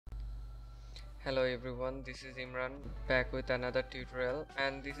Hello everyone, this is Imran back with another tutorial,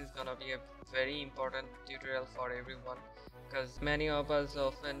 and this is gonna be a very important tutorial for everyone because many of us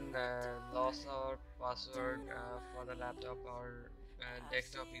often lost our password for the laptop or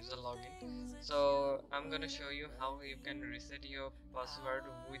desktop user login. So I'm gonna show you how you can reset your password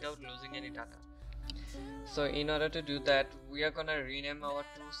without losing any data. So in order to do that, we are gonna rename our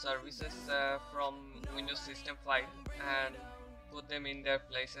two services from Windows system file and put them in their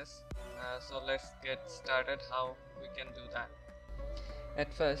places. So let's get started how we can do that.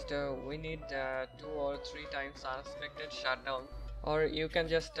 At first we need 2 or 3 times unexpected shutdown, or you can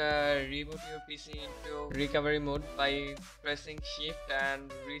just reboot your PC into recovery mode by pressing shift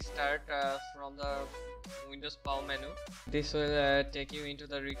and restart from the Windows power menu. This will take you into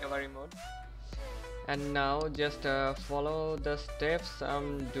the recovery mode. And now just follow the steps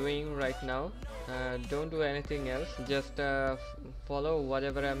I'm doing right now. Don't do anything else, just follow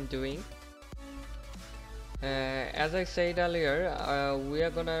whatever I'm doing. As I said earlier, we are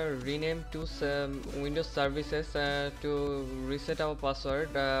gonna rename two Windows services to reset our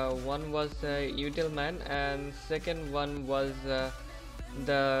password. One was utilman and second one was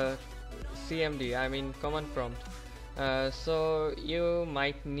the CMD, I mean command prompt. So you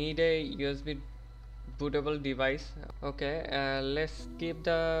might need a USB bootable device. Okay, let's skip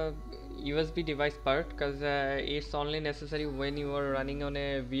the USB device part because it's only necessary when you are running on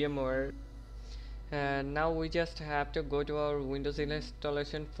a VMware. Now we just have to go to our Windows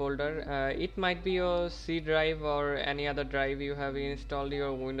installation folder. It might be your C drive or any other drive you have installed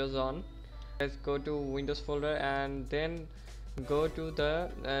your Windows on. Let's go to Windows folder and then go to the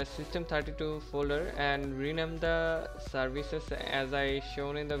System32 folder and rename the services as I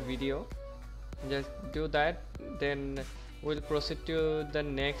shown in the video. Just do that, then we'll proceed to the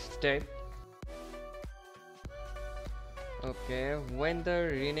next step. Okay, when the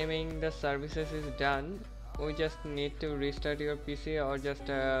renaming the services is done, we just need to restart your PC or just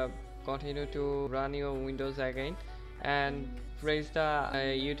continue to run your Windows again and press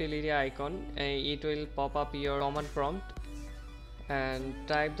the utility icon. It will pop up your command prompt and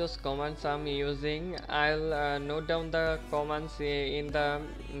type those commands I'm using. I'll note down the commands in the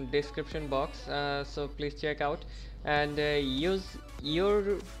description box, so please check out, and use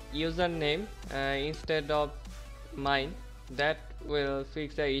your username instead of mine. That will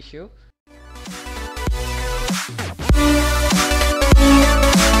fix the issue.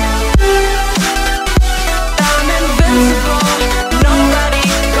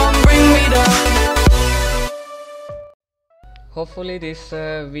 Hopefully this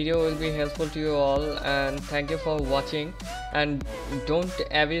video will be helpful to you all, and thank you for watching. And don't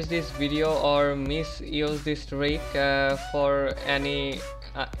abuse this video or misuse this trick for any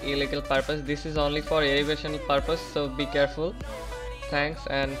illegal purpose. This is only for educational purpose, so be careful. Thanks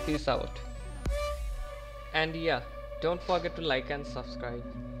and peace out. And yeah, don't forget to like and subscribe.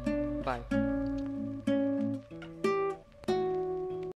 Bye.